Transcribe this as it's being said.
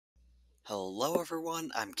Hello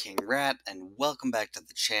everyone, I'm King Rat, and welcome back to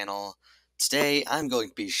the channel. Today, I'm going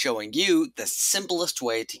to be showing you the simplest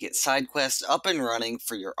way to get side quests up and running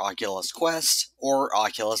for your Oculus Quest or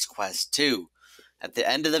Oculus Quest 2. At the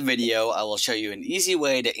end of the video, I will show you an easy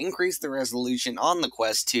way to increase the resolution on the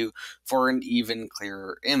Quest 2 for an even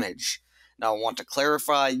clearer image. Now, I want to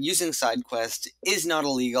clarify, using side quests is not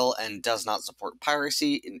illegal and does not support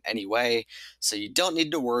piracy in any way, so you don't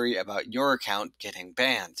need to worry about your account getting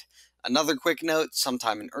banned. Another quick note,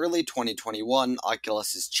 sometime in early 2021,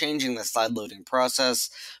 Oculus is changing the side loading process,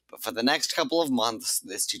 but for the next couple of months,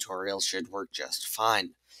 this tutorial should work just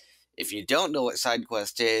fine. If you don't know what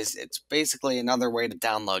SideQuest is, it's basically another way to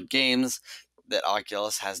download games that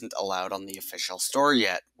Oculus hasn't allowed on the official store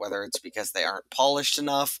yet, whether it's because they aren't polished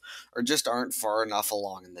enough or just aren't far enough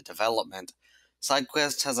along in the development.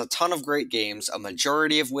 SideQuest has a ton of great games, a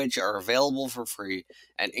majority of which are available for free,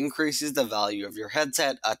 and increases the value of your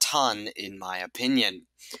headset a ton, in my opinion.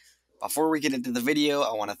 Before we get into the video,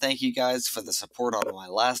 I want to thank you guys for the support on my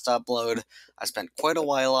last upload. I spent quite a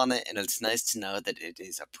while on it, and it's nice to know that it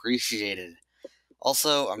is appreciated.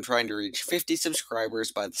 Also, I'm trying to reach 50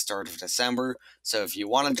 subscribers by the start of December, so if you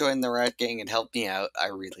want to join the Rat Gang and help me out, I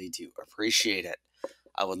really do appreciate it.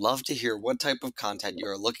 I would love to hear what type of content you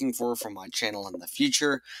are looking for from my channel in the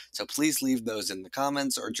future, so please leave those in the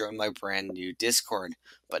comments or join my brand new Discord.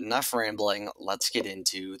 But enough rambling, let's get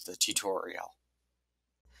into the tutorial.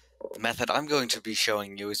 The method I'm going to be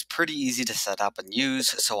showing you is pretty easy to set up and use,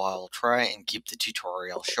 so I'll try and keep the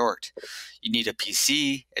tutorial short. You need a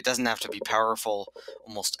PC, it doesn't have to be powerful,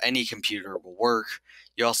 almost any computer will work.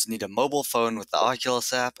 You also need a mobile phone with the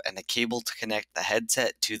Oculus app and a cable to connect the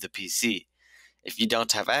headset to the PC. If you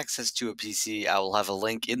don't have access to a PC, I will have a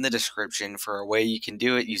link in the description for a way you can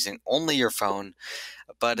do it using only your phone,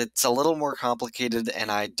 but it's a little more complicated and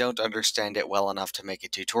I don't understand it well enough to make a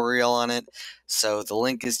tutorial on it, so the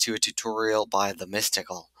link is to a tutorial by The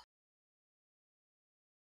Mystical.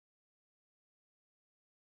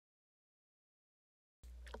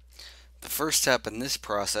 The first step in this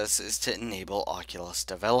process is to enable Oculus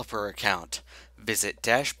Developer Account. Visit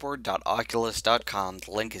dashboard.oculus.com,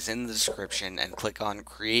 the link is in the description, and click on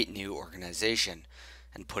Create New Organization,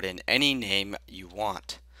 and put in any name you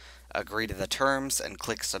want. Agree to the terms and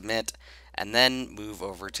click Submit, and then move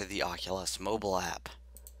over to the Oculus mobile app.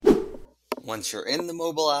 Once you're in the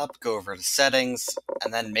mobile app, go over to Settings,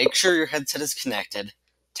 and then make sure your headset is connected.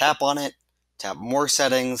 Tap on it, tap More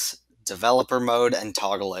Settings, Developer Mode, and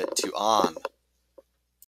toggle it to On.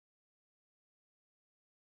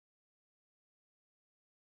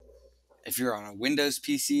 If you're on a Windows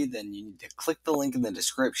PC, then you need to click the link in the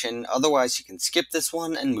description, otherwise you can skip this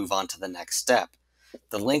one and move on to the next step.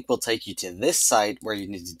 The link will take you to this site where you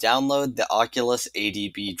need to download the Oculus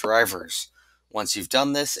ADB drivers. Once you've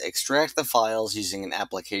done this, extract the files using an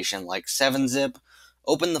application like 7-Zip,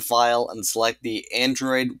 open the file and select the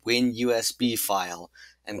Android WinUSB file,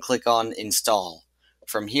 and click on Install.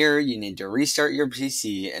 From here, you need to restart your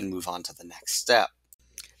PC and move on to the next step.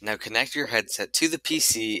 Now connect your headset to the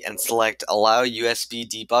PC and select Allow USB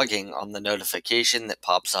Debugging on the notification that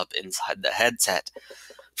pops up inside the headset.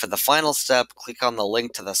 For the final step, click on the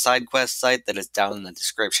link to the SideQuest site that is down in the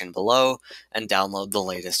description below and download the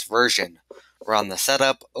latest version. Run the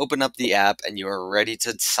setup, open up the app, and you are ready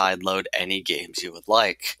to sideload any games you would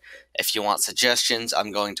like. If you want suggestions,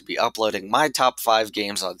 I'm going to be uploading my top 5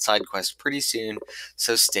 games on SideQuest pretty soon,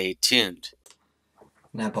 so stay tuned.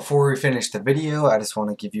 Now before we finish the video, I just want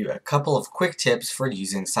to give you a couple of quick tips for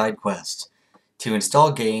using SideQuest. To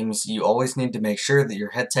install games, you always need to make sure that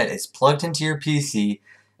your headset is plugged into your PC,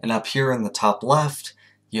 and up here in the top left,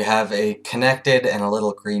 you have a connected and a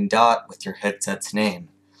little green dot with your headset's name.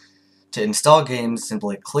 To install games,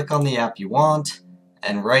 simply click on the app you want,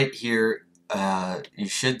 and right here you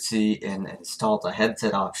should see an Install to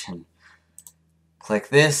Headset option. Click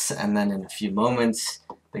this, and then in a few moments,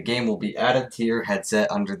 the game will be added to your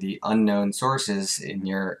headset under the unknown sources in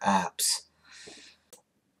your apps.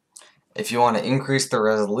 If you want to increase the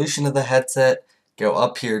resolution of the headset, go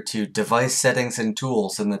up here to Device Settings and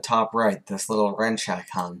Tools in the top right, this little wrench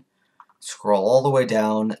icon. Scroll all the way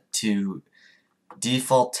down to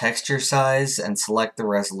Default Texture Size and select the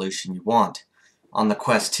resolution you want. On the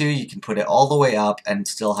Quest 2, you can put it all the way up and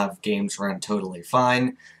still have games run totally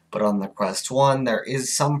fine, but on the Quest 1, there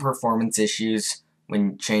is some performance issues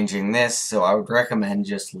when changing this, so I would recommend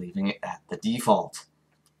just leaving it at the default.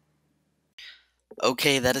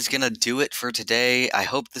 Okay, that is going to do it for today. I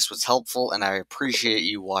hope this was helpful, and I appreciate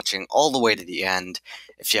you watching all the way to the end.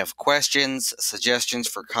 If you have questions, suggestions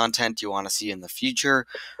for content you want to see in the future,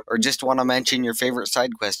 or just want to mention your favorite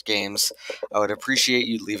side quest games, I would appreciate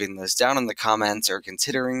you leaving those down in the comments or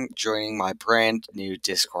considering joining my brand new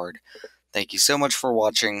Discord. Thank you so much for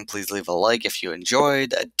watching. Please leave a like if you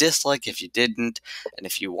enjoyed, a dislike if you didn't, and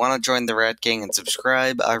if you want to join the Rat Gang and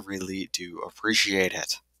subscribe, I really do appreciate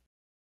it.